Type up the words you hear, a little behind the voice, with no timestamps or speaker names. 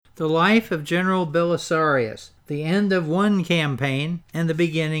The life of General Belisarius, the end of one campaign and the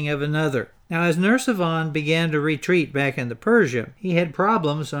beginning of another. Now, as Nursevon began to retreat back into Persia, he had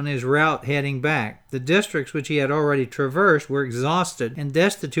problems on his route heading back. The districts which he had already traversed were exhausted and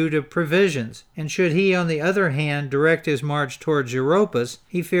destitute of provisions, and should he, on the other hand, direct his march towards Europus,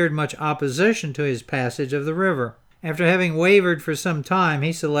 he feared much opposition to his passage of the river. After having wavered for some time,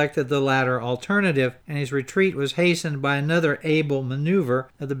 he selected the latter alternative, and his retreat was hastened by another able maneuver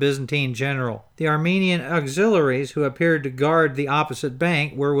of the Byzantine general. The Armenian auxiliaries, who appeared to guard the opposite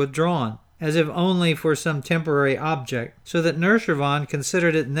bank, were withdrawn, as if only for some temporary object, so that Nushirvan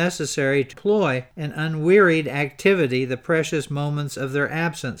considered it necessary to employ in unwearied activity the precious moments of their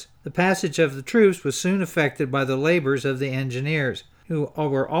absence. The passage of the troops was soon effected by the labors of the engineers, who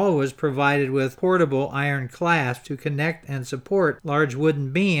were always provided with portable iron clasps to connect and support large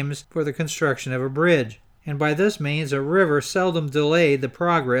wooden beams for the construction of a bridge, and by this means a river seldom delayed the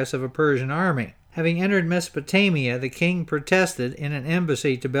progress of a Persian army. Having entered Mesopotamia, the king protested in an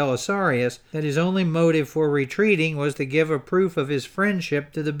embassy to Belisarius that his only motive for retreating was to give a proof of his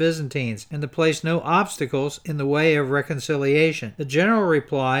friendship to the Byzantines, and to place no obstacles in the way of reconciliation. The general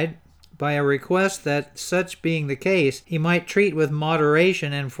replied by a request that, such being the case, he might treat with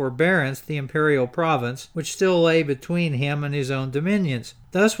moderation and forbearance the imperial province, which still lay between him and his own dominions.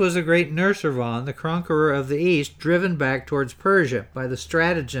 Thus was the great Nushirvan, the conqueror of the East, driven back towards Persia by the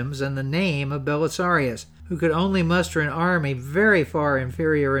stratagems and the name of Belisarius, who could only muster an army very far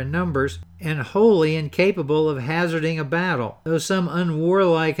inferior in numbers and wholly incapable of hazarding a battle. Though some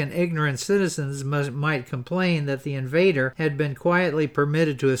unwarlike and ignorant citizens might complain that the invader had been quietly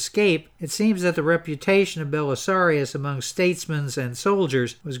permitted to escape, it seems that the reputation of Belisarius among statesmen and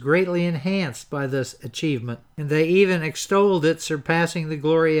soldiers was greatly enhanced by this achievement, and they even extolled it, surpassing the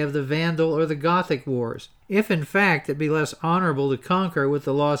glory of the Vandal or the Gothic wars. If, in fact, it be less honorable to conquer with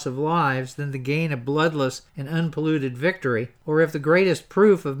the loss of lives than to gain a bloodless and unpolluted victory, or if the greatest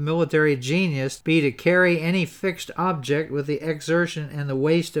proof of military genius be to carry any fixed object with the exertion and the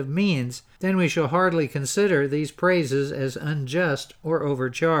waste of means, then we shall hardly consider these praises as unjust or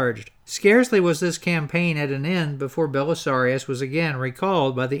overcharged. Scarcely was this campaign at an end before Belisarius was again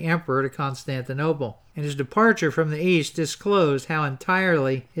recalled by the emperor to Constantinople, and his departure from the east disclosed how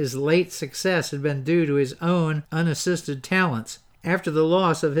entirely his late success had been due to his own unassisted talents. After the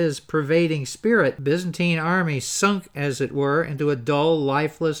loss of his pervading spirit, the Byzantine army sunk, as it were, into a dull,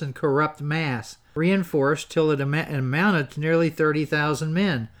 lifeless, and corrupt mass, reinforced till it amounted to nearly 30,000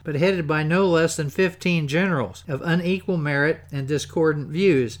 men, but headed by no less than 15 generals of unequal merit and discordant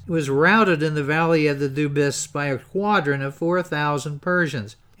views. It was routed in the valley of the Dubis by a squadron of 4,000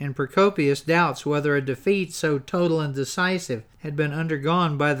 Persians, and Procopius doubts whether a defeat so total and decisive had been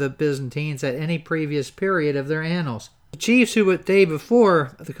undergone by the Byzantines at any previous period of their annals. The chiefs who but day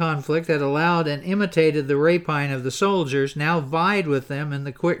before the conflict had allowed and imitated the rapine of the soldiers now vied with them in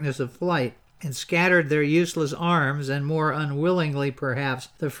the quickness of flight, and scattered their useless arms, and more unwillingly perhaps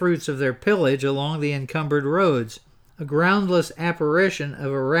the fruits of their pillage, along the encumbered roads. A groundless apparition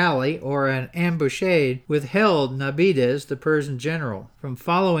of a rally or an ambuscade withheld Nabonidus, the Persian general, from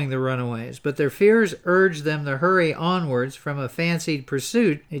following the runaways, but their fears urged them to hurry onwards from a fancied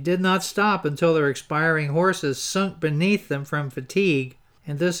pursuit. They did not stop until their expiring horses sunk beneath them from fatigue,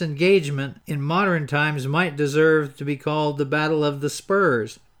 and this engagement in modern times might deserve to be called the Battle of the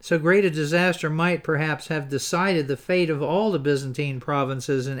Spurs. So great a disaster might perhaps have decided the fate of all the Byzantine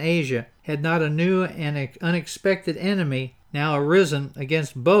provinces in Asia, had not a new and unexpected enemy now arisen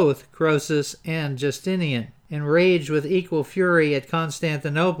against both Croesus and Justinian, enraged with equal fury at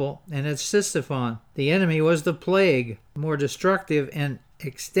Constantinople and at Ctesiphon. The enemy was the plague, a more destructive and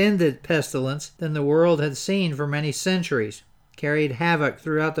extended pestilence than the world had seen for many centuries, carried havoc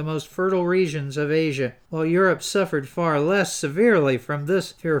throughout the most fertile regions of Asia, while Europe suffered far less severely from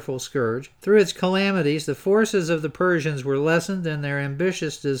this fearful scourge. Through its calamities, the forces of the Persians were lessened and their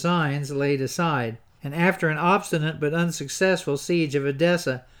ambitious designs laid aside, and after an obstinate but unsuccessful siege of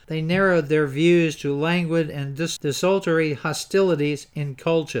Edessa, they narrowed their views to languid and desultory hostilities in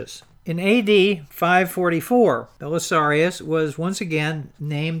Colchis. In A.D. 544, Belisarius was once again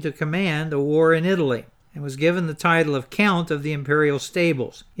named to command a war in Italy, and was given the title of Count of the Imperial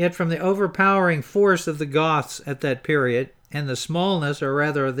Stables. Yet from the overpowering force of the Goths at that period, and the smallness, or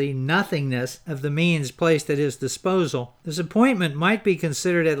rather the nothingness, of the means placed at his disposal, this appointment might be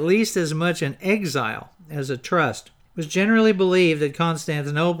considered at least as much an exile as a trust. It was generally believed at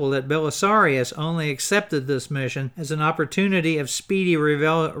Constantinople that Belisarius only accepted this mission as an opportunity of speedy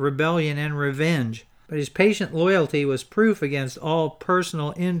rebellion and revenge, but his patient loyalty was proof against all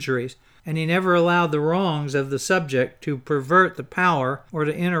personal injuries, and he never allowed the wrongs of the subject to pervert the power or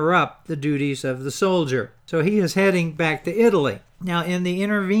to interrupt the duties of the soldier. So he is heading back to Italy. Now, in the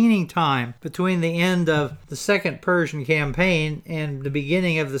intervening time between the end of the Second Persian campaign and the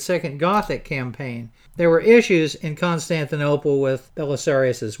beginning of the Second Gothic campaign, there were issues in Constantinople with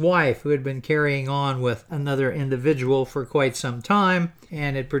Belisarius' wife, who had been carrying on with another individual for quite some time,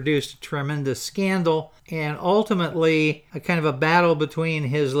 and it produced a tremendous scandal, and ultimately a kind of a battle between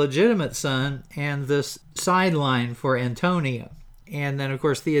his legitimate son and this sideline for Antonia. And then, of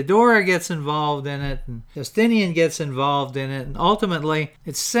course, Theodora gets involved in it, and Justinian gets involved in it, and ultimately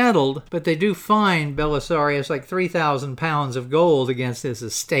it's settled, but they do fine Belisarius like 3,000 pounds of gold against his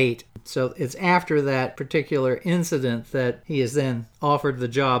estate. So it's after that particular incident that he is then offered the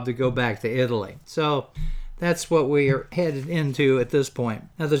job to go back to Italy. So that's what we are headed into at this point.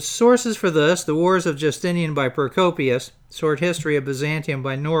 Now, the sources for this: The Wars of Justinian by Procopius, Short History of Byzantium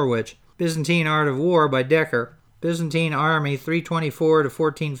by Norwich, Byzantine Art of War by Decker, Byzantine Army 324 to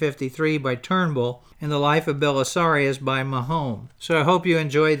 1453 by Turnbull, and The Life of Belisarius by Mahome. So I hope you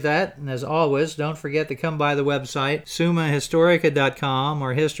enjoyed that, and as always, don't forget to come by the website summahistorica.com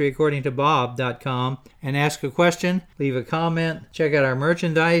or historyaccordingtobob.com and ask a question, leave a comment, check out our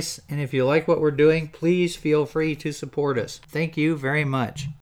merchandise, and if you like what we're doing, please feel free to support us. Thank you very much.